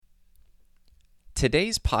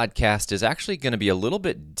Today's podcast is actually going to be a little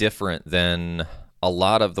bit different than a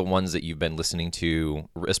lot of the ones that you've been listening to,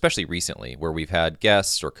 especially recently, where we've had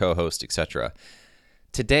guests or co-hosts, etc.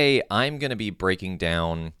 Today, I'm going to be breaking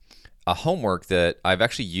down a homework that I've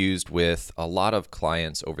actually used with a lot of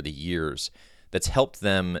clients over the years that's helped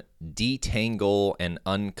them detangle and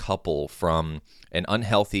uncouple from an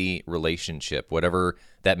unhealthy relationship, whatever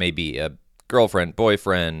that may be, a girlfriend,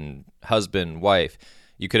 boyfriend, husband, wife.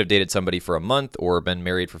 You could have dated somebody for a month or been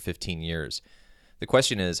married for 15 years. The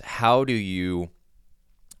question is, how do you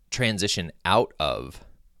transition out of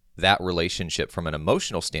that relationship from an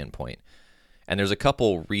emotional standpoint? And there's a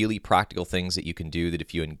couple really practical things that you can do that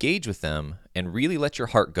if you engage with them and really let your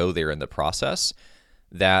heart go there in the process,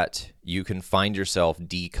 that you can find yourself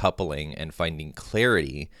decoupling and finding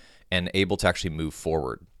clarity and able to actually move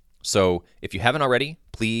forward. So if you haven't already,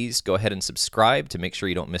 please go ahead and subscribe to make sure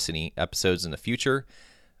you don't miss any episodes in the future.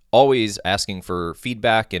 Always asking for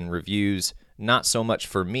feedback and reviews, not so much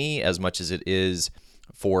for me as much as it is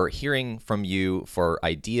for hearing from you for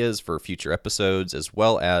ideas for future episodes, as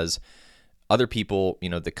well as other people.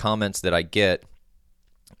 The comments that I get,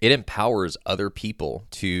 it empowers other people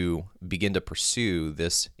to begin to pursue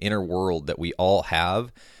this inner world that we all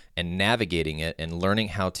have and navigating it and learning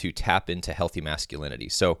how to tap into healthy masculinity.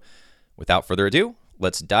 So without further ado,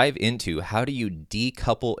 let's dive into how do you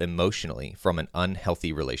decouple emotionally from an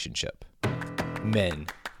unhealthy relationship. Men,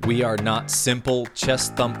 we are not simple,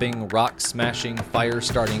 chest-thumping, rock-smashing,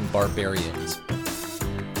 fire-starting barbarians.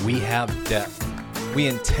 We have depth. We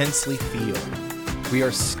intensely feel. We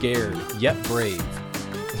are scared, yet brave.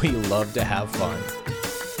 We love to have fun.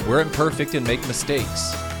 We're imperfect and make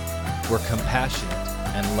mistakes. We're compassionate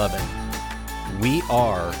and loving. We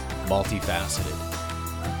are multifaceted.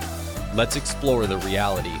 Let's explore the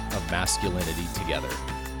reality of masculinity together.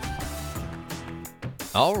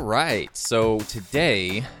 All right, so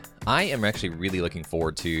today I am actually really looking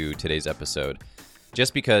forward to today's episode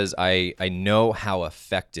just because I know how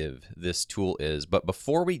effective this tool is. But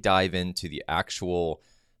before we dive into the actual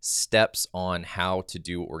steps on how to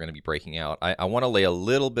do what we're going to be breaking out, I want to lay a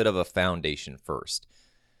little bit of a foundation first.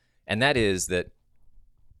 And that is that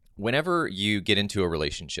whenever you get into a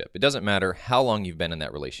relationship, it doesn't matter how long you've been in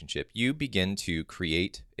that relationship, you begin to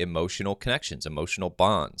create emotional connections, emotional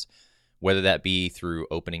bonds, whether that be through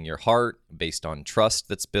opening your heart based on trust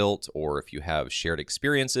that's built, or if you have shared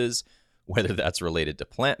experiences, whether that's related to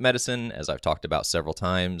plant medicine, as I've talked about several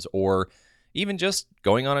times, or even just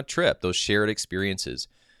going on a trip, those shared experiences.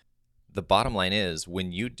 The bottom line is,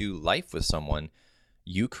 when you do life with someone,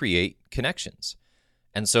 you create connections.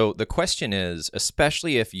 And so the question is,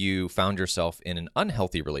 especially if you found yourself in an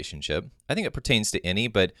unhealthy relationship, I think it pertains to any,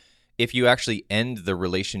 but if you actually end the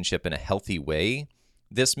relationship in a healthy way,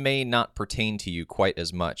 this may not pertain to you quite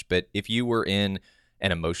as much. But if you were in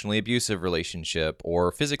an emotionally abusive relationship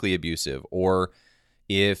or physically abusive, or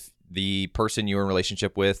if the person you were in a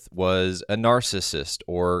relationship with was a narcissist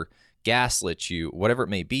or gaslit you, whatever it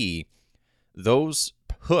may be, those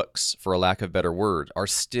hooks, for a lack of a better word, are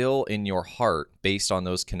still in your heart based on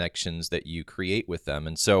those connections that you create with them.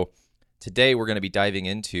 And so today we're going to be diving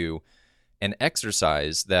into an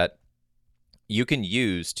exercise that you can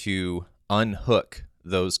use to unhook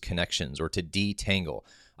those connections or to detangle.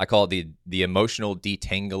 I call it the emotional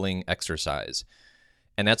detangling exercise.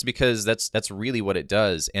 And that's because that's really what it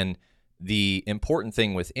does. And the important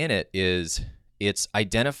thing within it is it's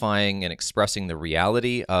identifying and expressing the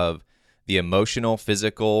reality of the emotional,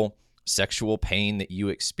 physical, sexual pain that you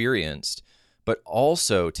experienced, but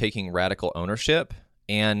also taking radical ownership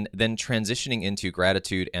and then transitioning into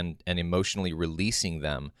gratitude and emotionally releasing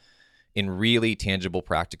them in really tangible,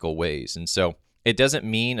 practical ways. And so it doesn't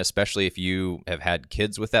mean, especially if you have had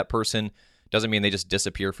kids with that person, doesn't mean they just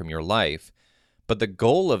disappear from your life. But the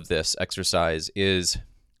goal of this exercise is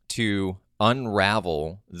to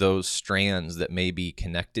unravel those strands that may be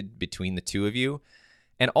connected between the two of you,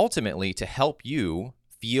 and ultimately to help you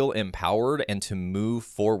feel empowered and to move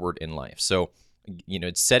forward in life. So,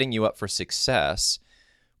 it's setting you up for success,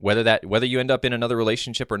 whether you end up in another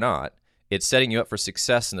relationship or not. It's setting you up for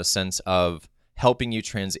success in the sense of helping you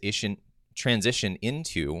transition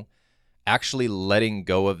into actually letting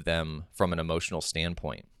go of them from an emotional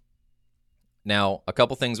standpoint. Now, a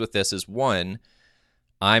couple things with this is, one,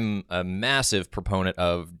 I'm a massive proponent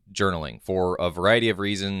of journaling for a variety of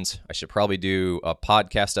reasons. I should probably do a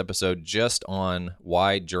podcast episode just on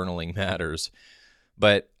why journaling matters.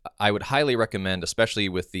 But I would highly recommend, especially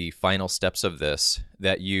with the final steps of this,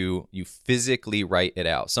 that you physically write it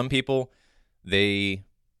out. Some people, they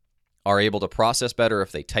are able to process better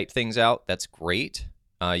if they type things out. That's great.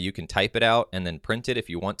 You can type it out and then print it if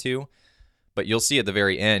you want to. But you'll see at the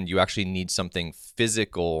very end, you actually need something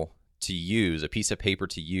physical to use, a piece of paper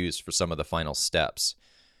to use for some of the final steps.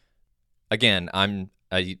 Again, I'm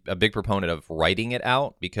a big proponent of writing it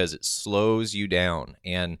out because it slows you down,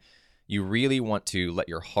 and you really want to let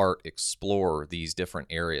your heart explore these different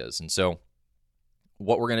areas. And so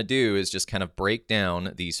what we're going to do is just kind of break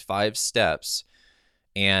down these 5 steps.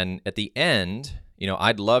 And at the end,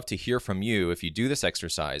 I'd love to hear from you. If you do this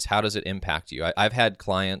exercise, how does it impact you? I've had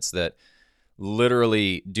clients that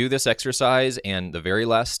literally do this exercise, and the very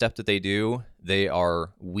last step that they do, they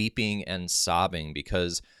are weeping and sobbing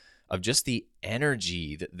because of just the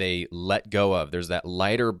energy that they let go of. There's that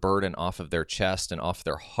lighter burden off of their chest and off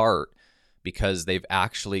their heart because they've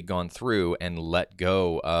actually gone through and let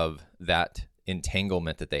go of that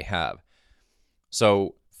entanglement that they have.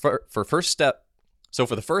 So for the first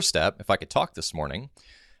step, if I could talk this morning,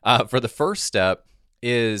 for the first step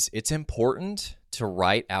is it's important to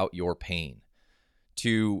write out your pain,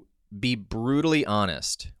 to be brutally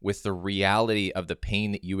honest with the reality of the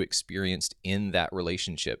pain that you experienced in that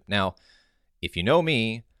relationship. Now, if you know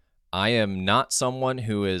me, I am not someone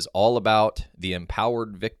who is all about the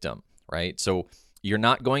empowered victim, right? So you're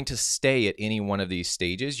not going to stay at any one of these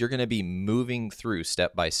stages. You're going to be moving through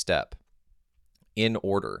step by step in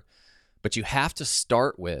order. But you have to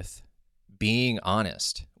start with being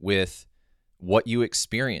honest with what you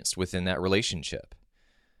experienced within that relationship.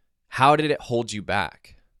 How did it hold you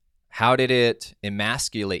back? How did it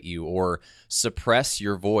emasculate you or suppress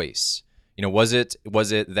your voice? Was it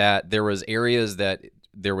that there was areas that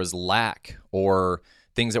there was lack or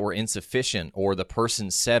things that were insufficient, or the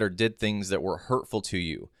person said or did things that were hurtful to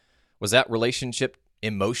you? Was that relationship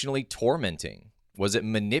emotionally tormenting? Was it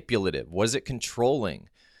manipulative? Was it controlling?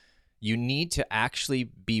 You need to actually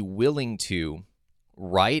be willing to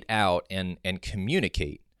write out and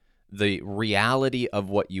communicate the reality of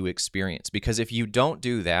what you experience. Because if you don't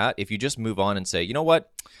do that, if you just move on and say, you know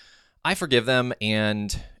what, I forgive them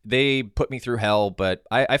and they put me through hell, but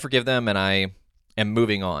I forgive them and I am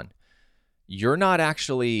moving on, you're not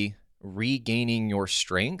actually regaining your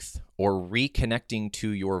strength or reconnecting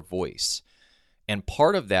to your voice. And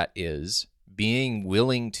part of that is being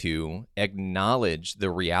willing to acknowledge the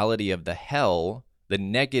reality of the hell, the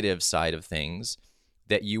negative side of things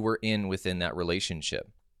that you were in within that relationship.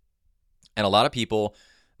 And a lot of people,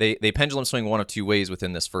 they pendulum swing one of two ways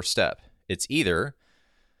within this first step. It's either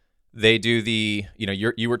they do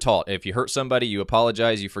you were taught, if you hurt somebody, you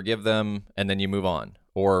apologize, you forgive them, and then you move on.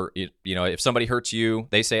 Or, if somebody hurts you,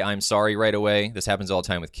 they say, I'm sorry right away. This happens all the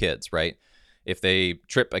time with kids, right? If they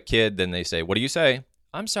trip a kid, then they say, what do you say?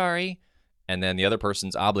 I'm sorry. And then the other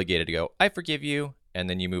person's obligated to go, I forgive you, and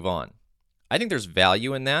then you move on. I think there's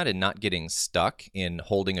value in that and not getting stuck in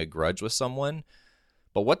holding a grudge with someone.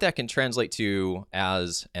 But what that can translate to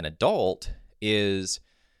as an adult is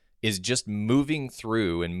just moving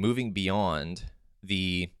through and moving beyond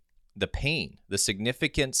the pain, the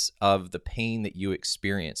significance of the pain that you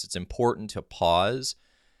experience. It's important to pause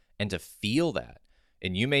and to feel that.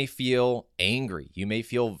 And you may feel angry. You may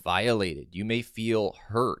feel violated. You may feel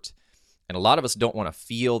hurt. And a lot of us don't want to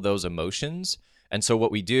feel those emotions. And so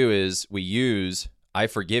what we do is we use I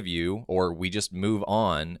forgive you, or we just move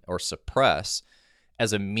on or suppress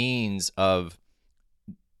as a means of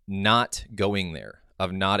not going there,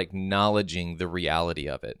 of not acknowledging the reality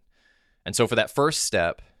of it. And so for that first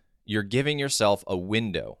step, you're giving yourself a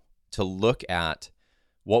window to look at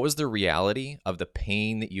what was the reality of the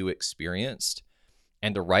pain that you experienced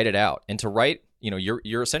and to write it out. And to write,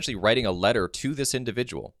 you're essentially writing a letter to this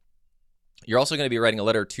individual. You're also going to be writing a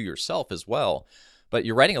letter to yourself as well, but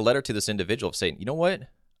you're writing a letter to this individual saying, you know what,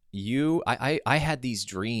 I had these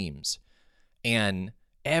dreams, and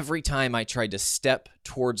every time I tried to step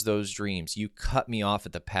towards those dreams, you cut me off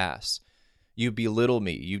at the pass. You belittled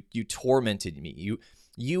me. You tormented me.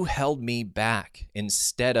 You held me back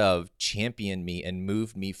instead of champion me and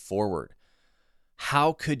moved me forward.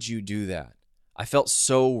 How could you do that? I felt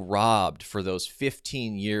so robbed for those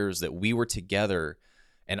 15 years that we were together,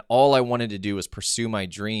 and all I wanted to do was pursue my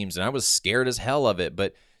dreams, and I was scared as hell of it,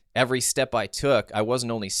 but every step I took, I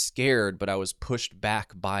wasn't only scared, but I was pushed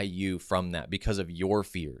back by you from that because of your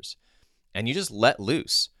fears. And you just let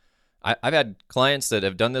loose. I've had clients that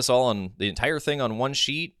have done this all on the entire thing on one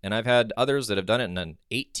sheet, and I've had others that have done it in an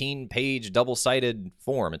 18-page double-sided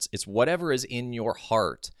form. It's whatever is in your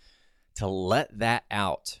heart to let that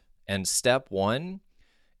out. And step one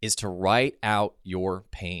is to write out your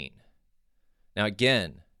pain. Now,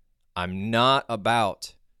 again, I'm not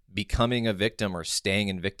about becoming a victim or staying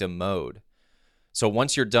in victim mode. So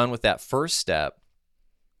once you're done with that first step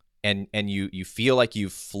and you feel like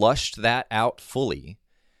you've flushed that out fully,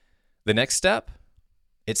 The next step,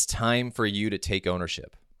 it's time for you to take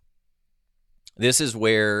ownership. This is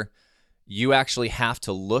where you actually have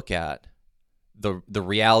to look at the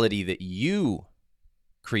reality that you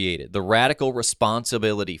created, the radical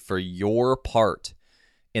responsibility for your part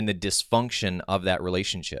in the dysfunction of that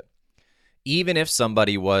relationship. Even if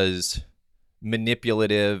somebody was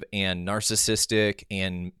manipulative and narcissistic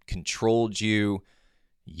and controlled you,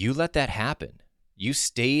 you let that happen. You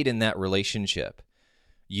stayed in that relationship.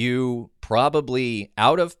 You probably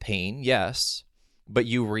out of pain, yes, but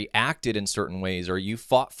you reacted in certain ways, or you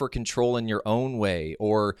fought for control in your own way,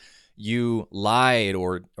 or you lied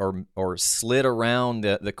or slid around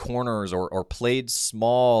the corners or played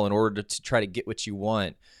small in order to try to get what you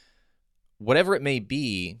want. Whatever it may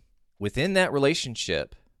be, within that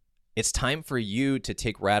relationship, it's time for you to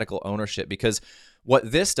take radical ownership, because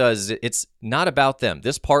what this does, it's not about them.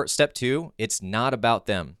 This part, step 2, it's not about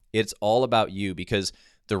them. It's all about you, because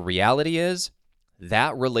the reality is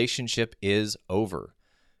that relationship is over.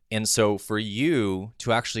 And so for you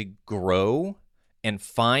to actually grow and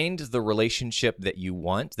find the relationship that you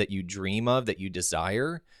want, that you dream of, that you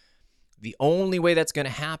desire, the only way that's going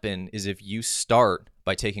to happen is if you start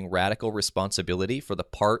by taking radical responsibility for the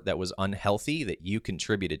part that was unhealthy that you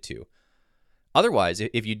contributed to. Otherwise,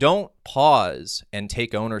 if you don't pause and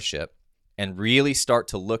take ownership and really start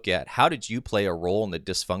to look at how did you play a role in the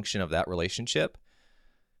dysfunction of that relationship,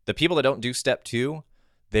 the people that don't do step 2,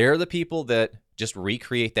 they're the people that just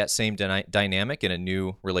recreate that same dynamic in a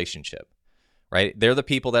new relationship, right? They're the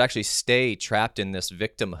people that actually stay trapped in this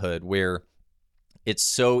victimhood where it's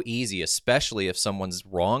so easy, especially if someone's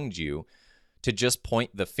wronged you, to just point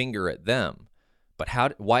the finger at them.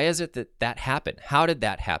 But why is it that happened? How did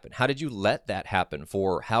that happen? How did you let that happen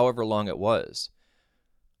for however long it was?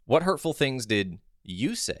 What hurtful things did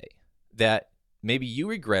you say that maybe you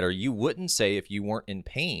regret or you wouldn't say if you weren't in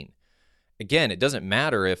pain? Again, it doesn't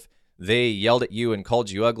matter if they yelled at you and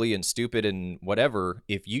called you ugly and stupid and whatever.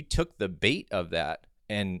 If you took the bait of that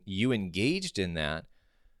and you engaged in that,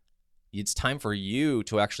 it's time for you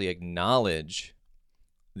to actually acknowledge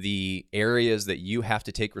the areas that you have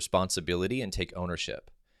to take responsibility and take ownership.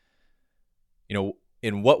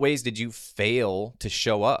 In what ways did you fail to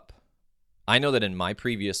show up? I know that in my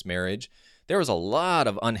previous marriage, there was a lot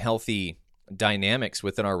of unhealthy dynamics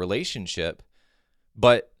within our relationship,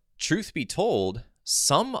 but truth be told,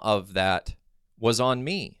 some of that was on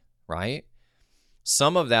me, right?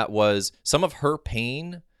 Some of that was some of her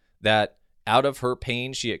pain, that out of her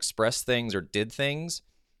pain she expressed things or did things.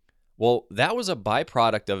 Well, that was a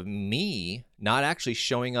byproduct of me not actually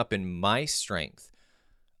showing up in my strength,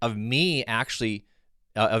 of me actually,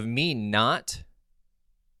 of me not,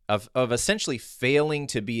 of essentially failing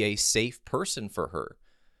to be a safe person for her.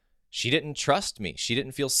 She didn't trust me. She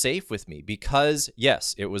didn't feel safe with me because,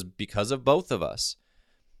 yes, it was because of both of us.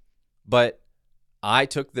 But I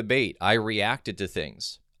took the bait. I reacted to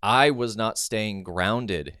things. I was not staying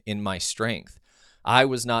grounded in my strength. I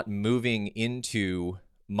was not moving into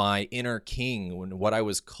my inner king and what I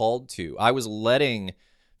was called to. I was letting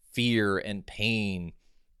fear and pain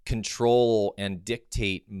control and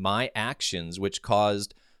dictate my actions, which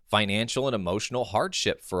caused financial and emotional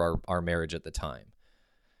hardship for our marriage at the time.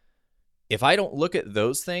 If I don't look at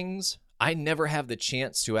those things, I never have the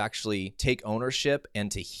chance to actually take ownership and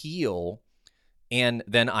to heal, and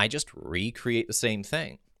then I just recreate the same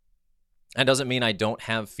thing. That doesn't mean I don't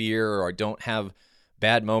have fear or I don't have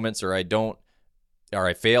bad moments or I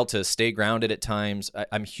fail to stay grounded at times.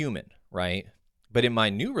 I'm human, right? But in my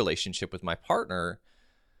new relationship with my partner,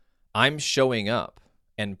 I'm showing up.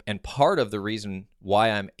 And part of the reason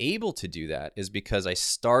why I'm able to do that is because I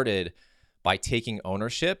started by taking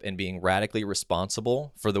ownership and being radically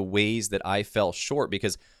responsible for the ways that I fell short,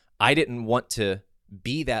 because I didn't want to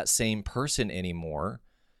be that same person anymore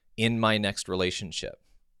in my next relationship.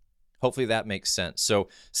 Hopefully that makes sense. So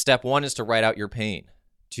step 1 is to write out your pain,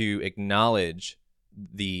 to acknowledge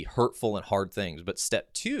the hurtful and hard things. But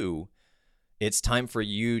step 2, it's time for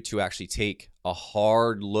you to actually take a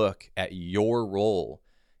hard look at your role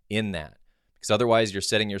in that, because otherwise you're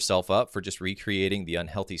setting yourself up for just recreating the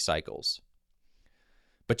unhealthy cycles.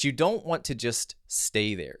 But you don't want to just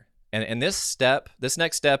stay there. And this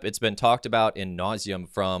next step, it's been talked about in nauseam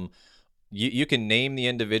from, you can name the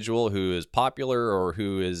individual who is popular or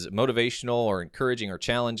who is motivational or encouraging or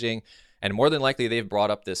challenging, and more than likely they've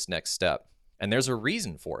brought up this next step. And there's a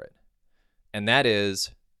reason for it, and that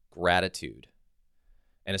is gratitude.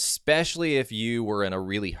 And especially if you were in a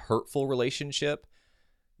really hurtful relationship,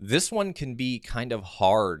 this one can be kind of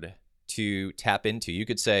hard to tap into. You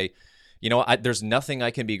could say, there's nothing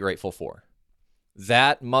I can be grateful for.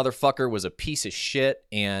 that motherfucker was a piece of shit,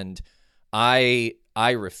 and I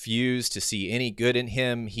refuse to see any good in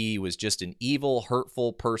him. He was just an evil,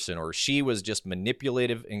 hurtful person, or she was just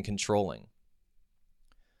manipulative and controlling.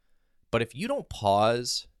 But if you don't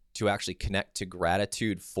pause to actually connect to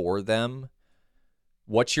gratitude for them,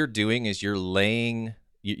 what you're doing is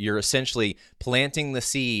you're essentially planting the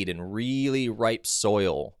seed in really ripe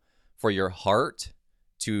soil for your heart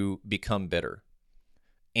to become bitter.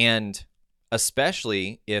 And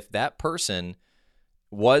especially if that person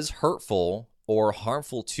was hurtful or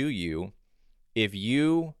harmful to you, if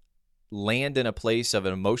you land in a place of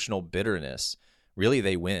an emotional bitterness, really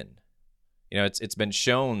they win. It's been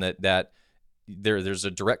shown that there's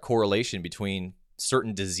a direct correlation between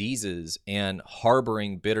certain diseases and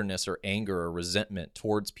harboring bitterness or anger or resentment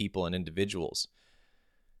towards people and individuals.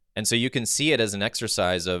 And so you can see it as an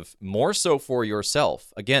exercise of more so for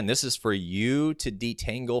yourself. Again, this is for you to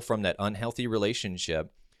detangle from that unhealthy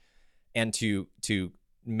relationship and to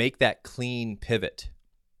make that clean pivot.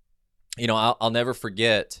 I'll never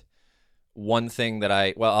forget one thing that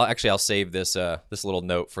I'll save this little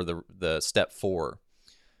note for the step 4.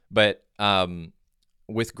 But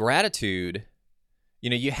with gratitude,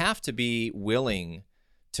 you have to be willing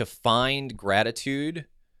to find gratitude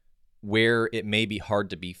where it may be hard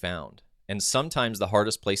to be found. And sometimes the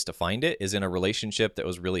hardest place to find it is in a relationship that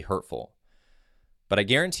was really hurtful. But I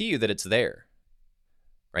guarantee you that it's there,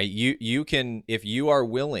 right? You can, if you are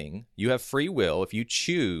willing, you have free will, if you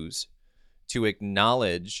choose to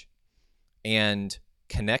acknowledge and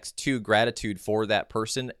connect to gratitude for that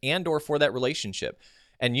person and or for that relationship.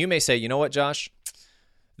 And you may say, you know what, Josh?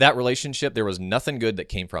 That relationship, there was nothing good that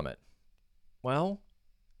came from it. Well,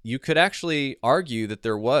 you could actually argue that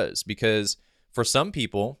there was, because for some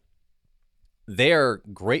people, they're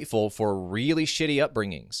grateful for really shitty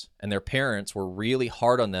upbringings and their parents were really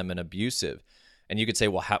hard on them and abusive. And you could say,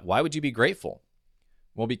 well, why would you be grateful?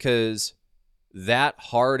 Well, because that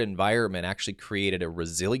hard environment actually created a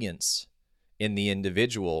resilience in the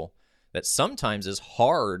individual that sometimes is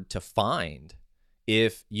hard to find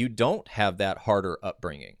if you don't have that harder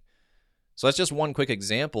upbringing. So that's just one quick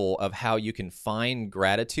example of how you can find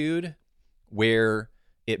gratitude where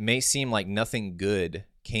it may seem like nothing good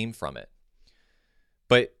came from it.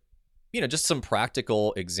 But, just some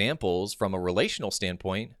practical examples from a relational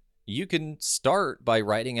standpoint, you can start by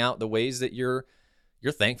writing out the ways that you're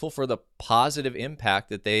thankful for the positive impact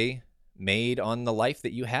that they made on the life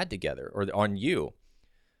that you had together or on you.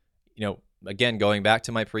 Again, going back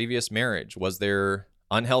to my previous marriage, was there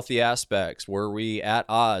unhealthy aspects? Were we at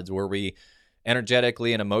odds? Were we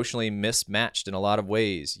energetically and emotionally mismatched in a lot of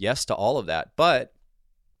ways? Yes to all of that. But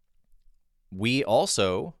we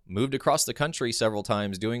also moved across the country several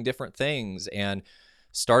times doing different things and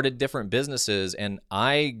started different businesses. And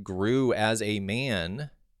I grew as a man.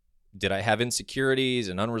 Did I have insecurities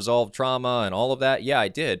and unresolved trauma and all of that? Yeah, I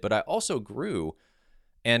did. But I also grew.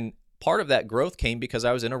 And part of that growth came because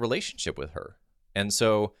I was in a relationship with her. And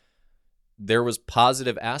so there was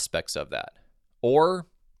positive aspects of that. Or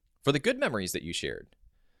for the good memories that you shared.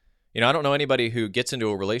 I don't know anybody who gets into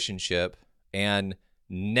a relationship and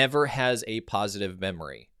never has a positive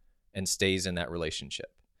memory and stays in that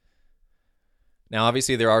relationship. Now,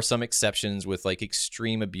 obviously, there are some exceptions with like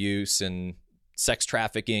extreme abuse and sex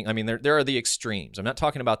trafficking. I mean, there are the extremes. I'm not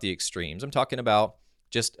talking about the extremes. I'm talking about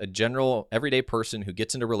just a general everyday person who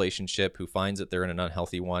gets into a relationship, who finds that they're in an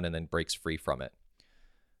unhealthy one and then breaks free from it.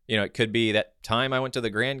 It could be that time I went to the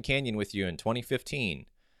Grand Canyon with you in 2015.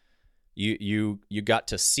 You got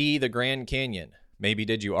to see the Grand Canyon. Maybe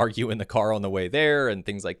did you argue in the car on the way there and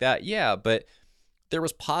things like that? Yeah, but there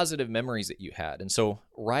was positive memories that you had. And so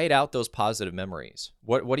write out those positive memories.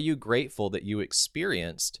 What are you grateful that you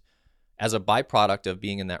experienced as a byproduct of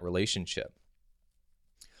being in that relationship?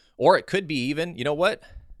 Or it could be even,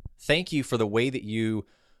 thank you for the way that you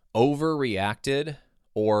overreacted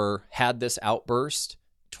or had this outburst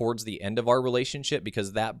towards the end of our relationship,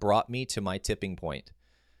 because that brought me to my tipping point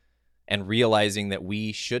and realizing that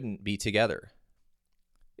we shouldn't be together.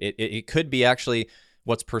 It could be actually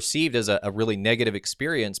what's perceived as a really negative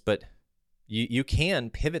experience, but you can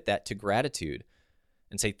pivot that to gratitude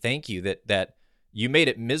and say, thank you that you made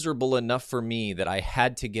it miserable enough for me that I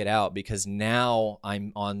had to get out, because now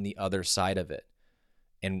I'm on the other side of it.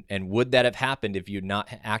 And would that have happened if you'd not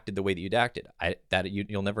acted the way that you'd acted?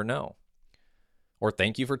 You'll never know. Or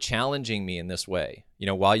thank you for challenging me in this way.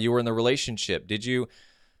 While you were in the relationship, did you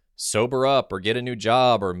sober up or get a new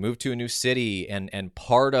job or move to a new city? And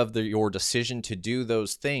part of your decision to do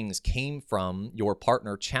those things came from your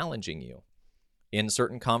partner challenging you in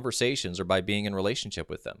certain conversations or by being in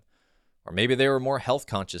relationship with them. Or maybe they were more health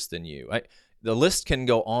conscious than you. The list can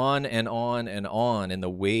go on and on and on in the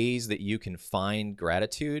ways that you can find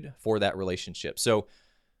gratitude for that relationship. So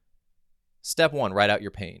step 1, write out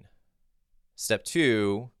your pain. Step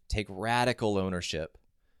 2, take radical ownership.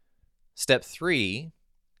 Step 3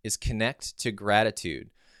 is connect to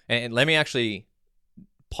gratitude. And let me actually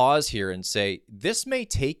pause here and say, this may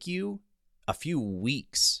take you a few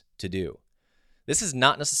weeks to do. This is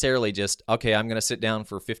not necessarily just, okay, I'm going to sit down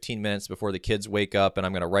for 15 minutes before the kids wake up and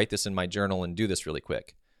I'm going to write this in my journal and do this really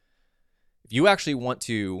quick. If you actually want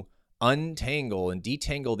to untangle and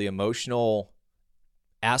detangle the emotional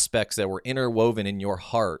aspects that were interwoven in your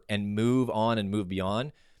heart and move on and move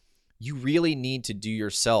beyond, you really need to do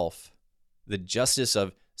yourself the justice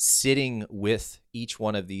of sitting with each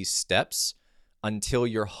one of these steps until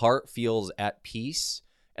your heart feels at peace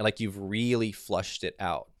and like you've really flushed it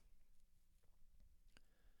out.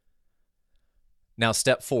 Now,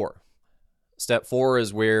 step 4. Step 4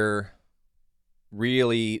 is where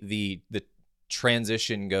really the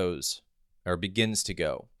transition goes or begins to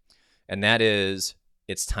go. And that is,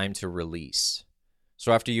 it's time to release.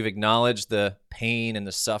 So after you've acknowledged the pain and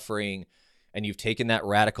the suffering, and you've taken that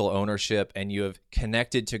radical ownership and you have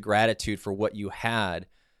connected to gratitude for what you had,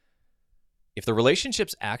 if the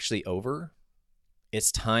relationship's actually over,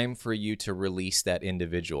 it's time for you to release that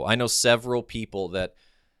individual. I know several people that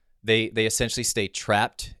they essentially stay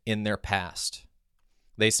trapped in their past.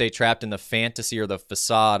 They stay trapped in the fantasy or the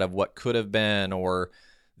facade of what could have been, or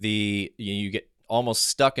you get almost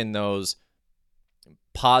stuck in those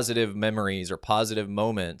positive memories or positive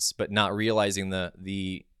moments, but not realizing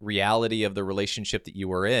the reality of the relationship that you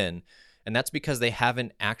were in. And that's because they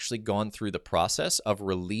haven't actually gone through the process of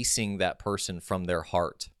releasing that person from their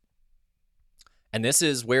heart. And this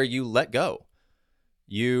is where you let go.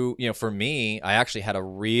 You know, for me, I actually had a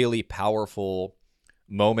really powerful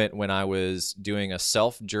moment when I was doing a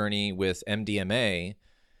self journey with MDMA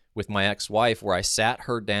with my ex-wife, where I sat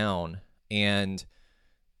her down and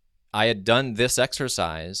I had done this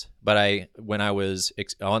exercise, but when I was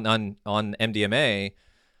on MDMA,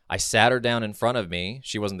 I sat her down in front of me.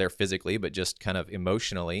 She wasn't there physically, but just kind of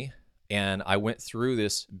emotionally. And I went through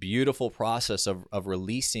this beautiful process of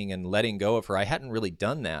releasing and letting go of her. I hadn't really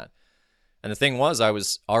done that. And the thing was, I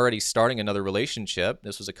was already starting another relationship.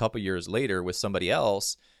 This was a couple years later with somebody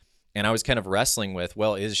else. And I was kind of wrestling with,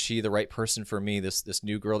 well, is she the right person for me? This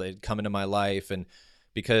new girl that had come into my life. And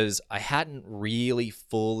because I hadn't really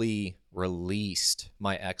fully released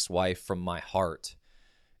my ex-wife from my heart.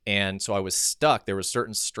 And so I was stuck. There were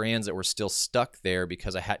certain strands that were still stuck there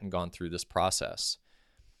because I hadn't gone through this process.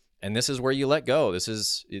 And this is where you let go. This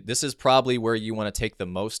is probably where you want to take the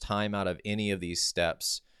most time out of any of these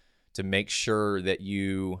steps to make sure that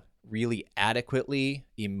you really adequately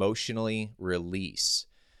emotionally release.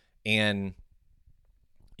 And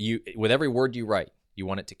with every word you write, you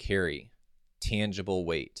want it to carry tangible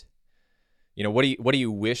weight. You know, what do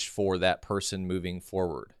you wish for that person moving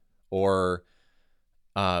forward? Or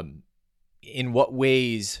in what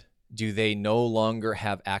ways do they no longer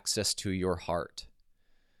have access to your heart?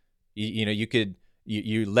 You know,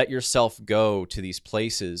 you let yourself go to these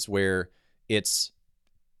places where it's,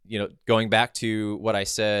 you know, going back to what I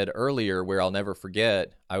said earlier, where I'll never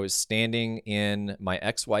forget, I was standing in my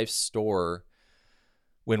ex-wife's store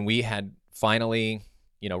when we had finally,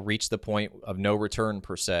 you know, reached the point of no return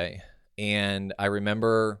per se. And I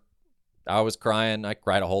remember I was crying. I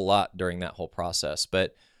cried a whole lot during that whole process,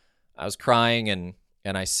 but I was crying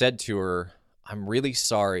and I said to her, I'm really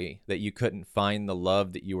sorry that you couldn't find the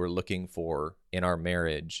love that you were looking for in our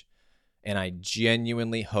marriage. And I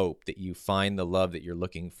genuinely hope that you find the love that you're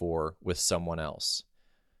looking for with someone else.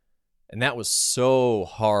 And that was so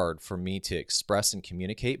hard for me to express and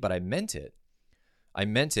communicate, but I meant it. I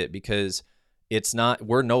meant it because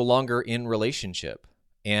we're no longer in relationship.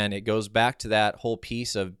 And it goes back to that whole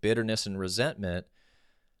piece of bitterness and resentment.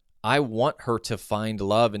 I want her to find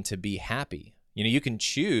love and to be happy. You know, you can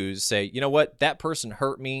choose, say, you know what, that person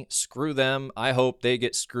hurt me, screw them. I hope they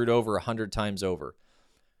get screwed over 100 times over.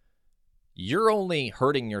 You're only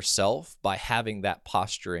hurting yourself by having that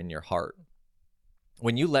posture in your heart.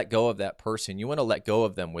 When you let go of that person, you want to let go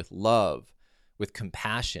of them with love, with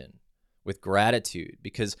compassion, with gratitude,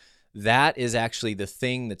 because that is actually the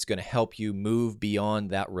thing that's going to help you move beyond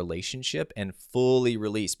that relationship and fully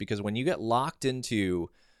release. Because when you get locked into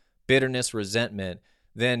bitterness, resentment,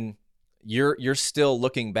 then you're still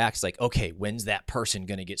looking back. It's like, okay, when's that person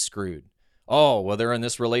going to get screwed? Oh, well, they're in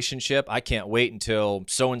this relationship. I can't wait until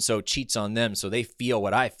so-and-so cheats on them so they feel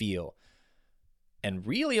what I feel. And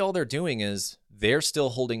really all they're doing is they're still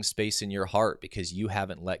holding space in your heart because you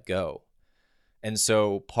haven't let go. And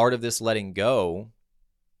so part of this letting go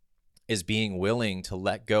is being willing to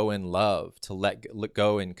let go in love, to let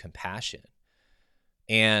go in compassion.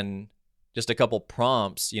 And just a couple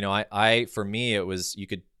prompts, I for me, it was, you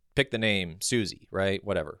could pick the name Susie, right?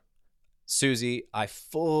 Whatever. Susie, I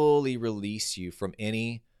fully release you from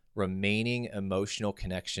any remaining emotional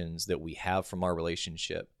connections that we have from our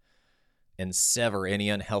relationship and sever any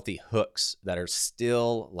unhealthy hooks that are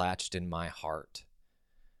still latched in my heart.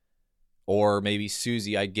 Or maybe,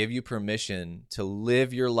 Susie, I give you permission to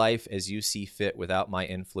live your life as you see fit without my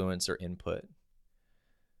influence or input.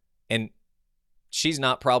 And she's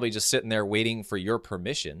not probably just sitting there waiting for your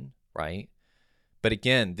permission, right? But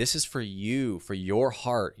again, this is for you, for your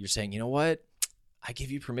heart. You're saying, you know what? I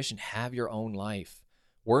give you permission. Have your own life.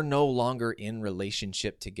 We're no longer in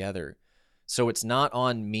relationship together. So it's not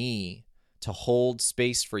on me to hold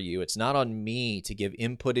space for you. It's not on me to give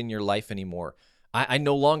input in your life anymore. I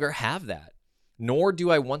no longer have that, nor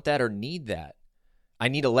do I want that or need that. I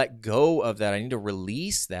need to let go of that. I need to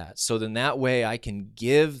release that. So then that way I can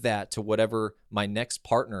give that to whatever my next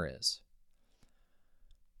partner is.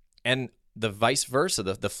 And the vice versa,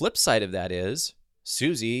 the flip side of that is,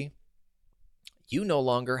 Susie, you no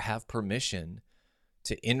longer have permission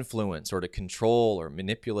to influence or to control or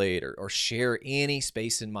manipulate or share any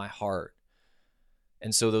space in my heart.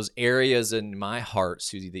 And so those areas in my heart,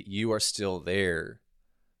 Susie, that you are still there,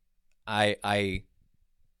 I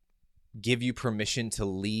give you permission to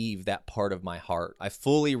leave that part of my heart. I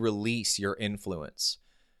fully release your influence.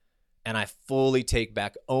 And I fully take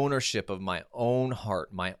back ownership of my own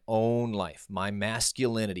heart, my own life, my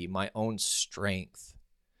masculinity, my own strength.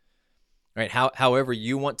 Right? However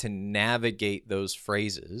you want to navigate those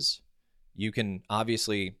phrases, you can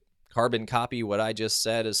obviously carbon copy what I just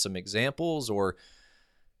said as some examples, or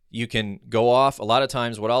you can go off. A lot of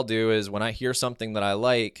times what I'll do is when I hear something that I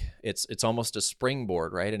like, it's almost a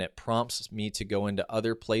springboard, right? And it prompts me to go into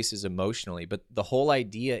other places emotionally. But the whole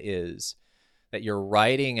idea is that you're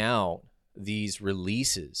writing out these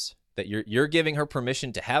releases, that you're giving her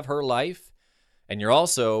permission to have her life, and you're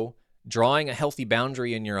also drawing a healthy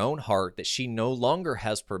boundary in your own heart that she no longer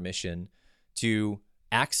has permission to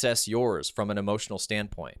access yours from an emotional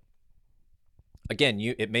standpoint. Again,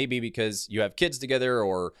 it may be because you have kids together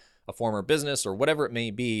or a former business or whatever it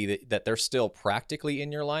may be that they're still practically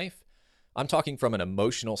in your life. I'm talking from an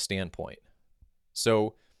emotional standpoint.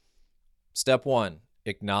 So step 1,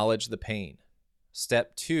 acknowledge the pain.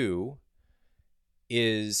 Step 2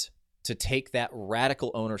 is to take that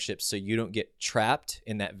radical ownership so you don't get trapped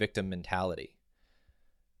in that victim mentality.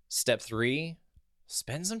 Step 3,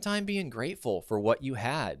 spend some time being grateful for what you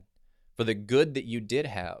had, for the good that you did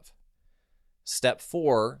have. Step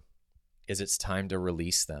 4 is it's time to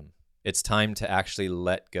release them. It's time to actually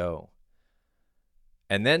let go.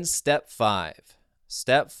 And then step 5.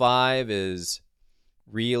 Step 5 is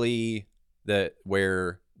really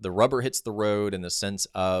where the rubber hits the road in the sense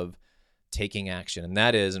of taking action. And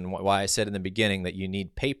that is, and why I said in the beginning that you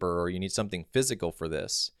need paper or you need something physical for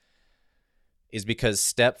this, is because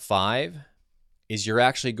step 5 is you're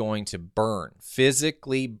actually going to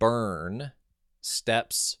physically burn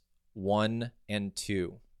steps 1 and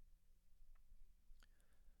 2.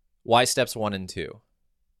 Why steps 1 and 2?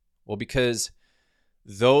 Well, because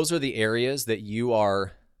those are the areas that you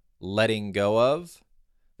are letting go of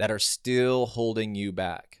that are still holding you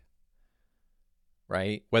back,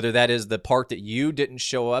 right? Whether that is the part that you didn't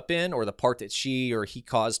show up in or the part that she or he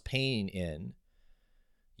caused pain in,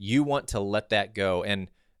 you want to let that go. And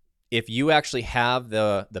if you actually have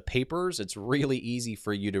the papers, it's really easy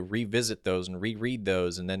for you to revisit those and reread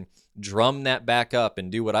those and then drum that back up and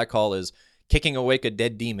do what I call is kicking awake a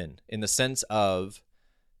dead demon, in the sense of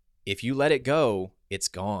if you let it go, it's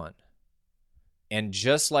gone. And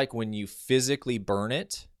just like when you physically burn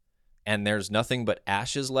it and there's nothing but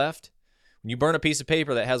ashes left, when you burn a piece of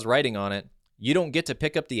paper that has writing on it, you don't get to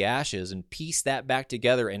pick up the ashes and piece that back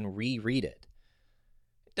together and reread it.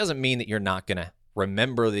 It doesn't mean that you're not going to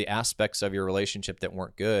remember the aspects of your relationship that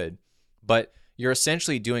weren't good, but you're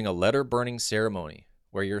essentially doing a letter burning ceremony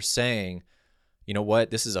where you're saying, you know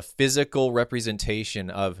what, this is a physical representation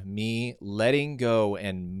of me letting go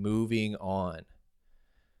and moving on.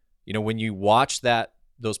 You know, when you watch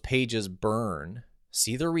those pages burn,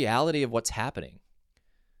 see the reality of what's happening.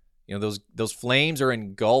 You know, those flames are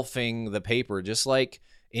engulfing the paper, just like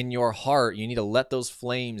in your heart, you need to let those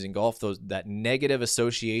flames engulf that negative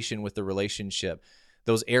association with the relationship,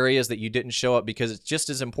 those areas that you didn't show up, because it's just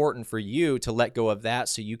as important for you to let go of that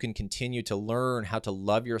so you can continue to learn how to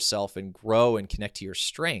love yourself and grow and connect to your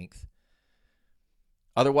strength.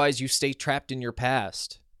 Otherwise, you stay trapped in your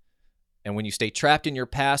past. And when you stay trapped in your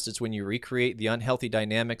past, it's when you recreate the unhealthy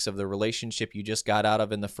dynamics of the relationship you just got out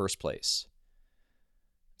of in the first place.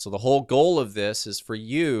 So the whole goal of this is for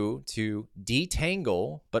you to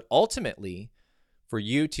detangle, but ultimately for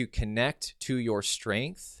you to connect to your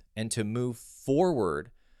strength and to move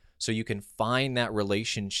forward so you can find that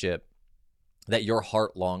relationship that your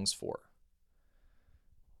heart longs for.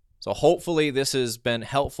 So hopefully this has been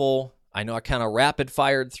helpful. I know I kind of rapid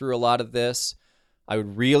fired through a lot of this. I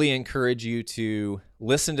would really encourage you to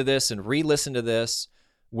listen to this and re-listen to this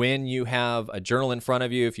when you have a journal in front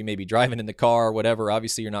of you. If you may be driving in the car or whatever,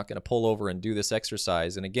 obviously you're not going to pull over and do this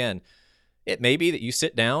exercise. And again, it may be that you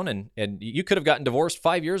sit down and you could have gotten divorced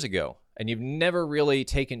 5 years ago and you've never really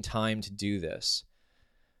taken time to do this.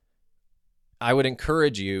 I would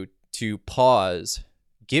encourage you to pause,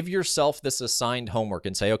 give yourself this assigned homework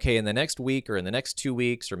and say, okay, in the next week or in the next 2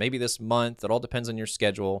 weeks or maybe this month, it all depends on your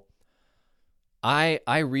schedule, I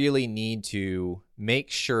really need to make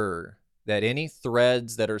sure that any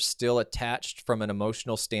threads that are still attached from an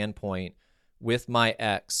emotional standpoint with my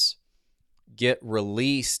ex get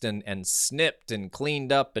released and snipped and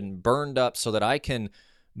cleaned up and burned up so that I can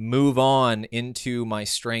move on into my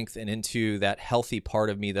strength and into that healthy part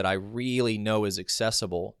of me that I really know is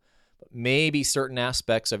accessible. But maybe certain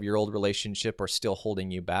aspects of your old relationship are still holding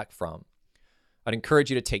you back from. I'd encourage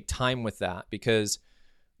you to take time with that, because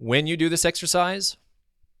when you do this exercise,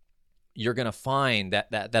 you're going to find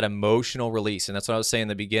that emotional release. And that's what I was saying in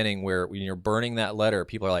the beginning, where when you're burning that letter,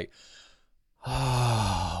 people are like,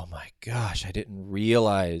 oh my gosh, I didn't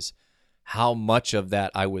realize how much of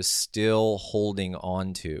that I was still holding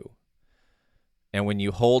on to. And when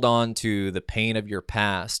you hold on to the pain of your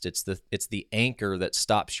past, it's the anchor that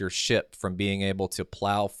stops your ship from being able to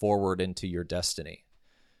plow forward into your destiny.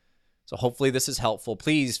 So hopefully this is helpful.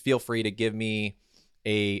 Please feel free to give me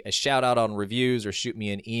a shout out on reviews or shoot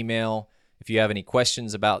me an email. If you have any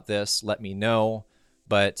questions about this, let me know.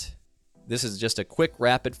 But this is just a quick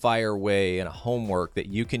rapid fire way and a homework that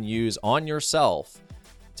you can use on yourself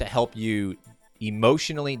to help you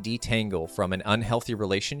emotionally detangle from an unhealthy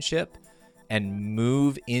relationship and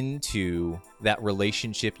move into that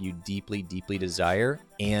relationship you deeply, deeply desire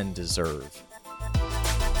and deserve.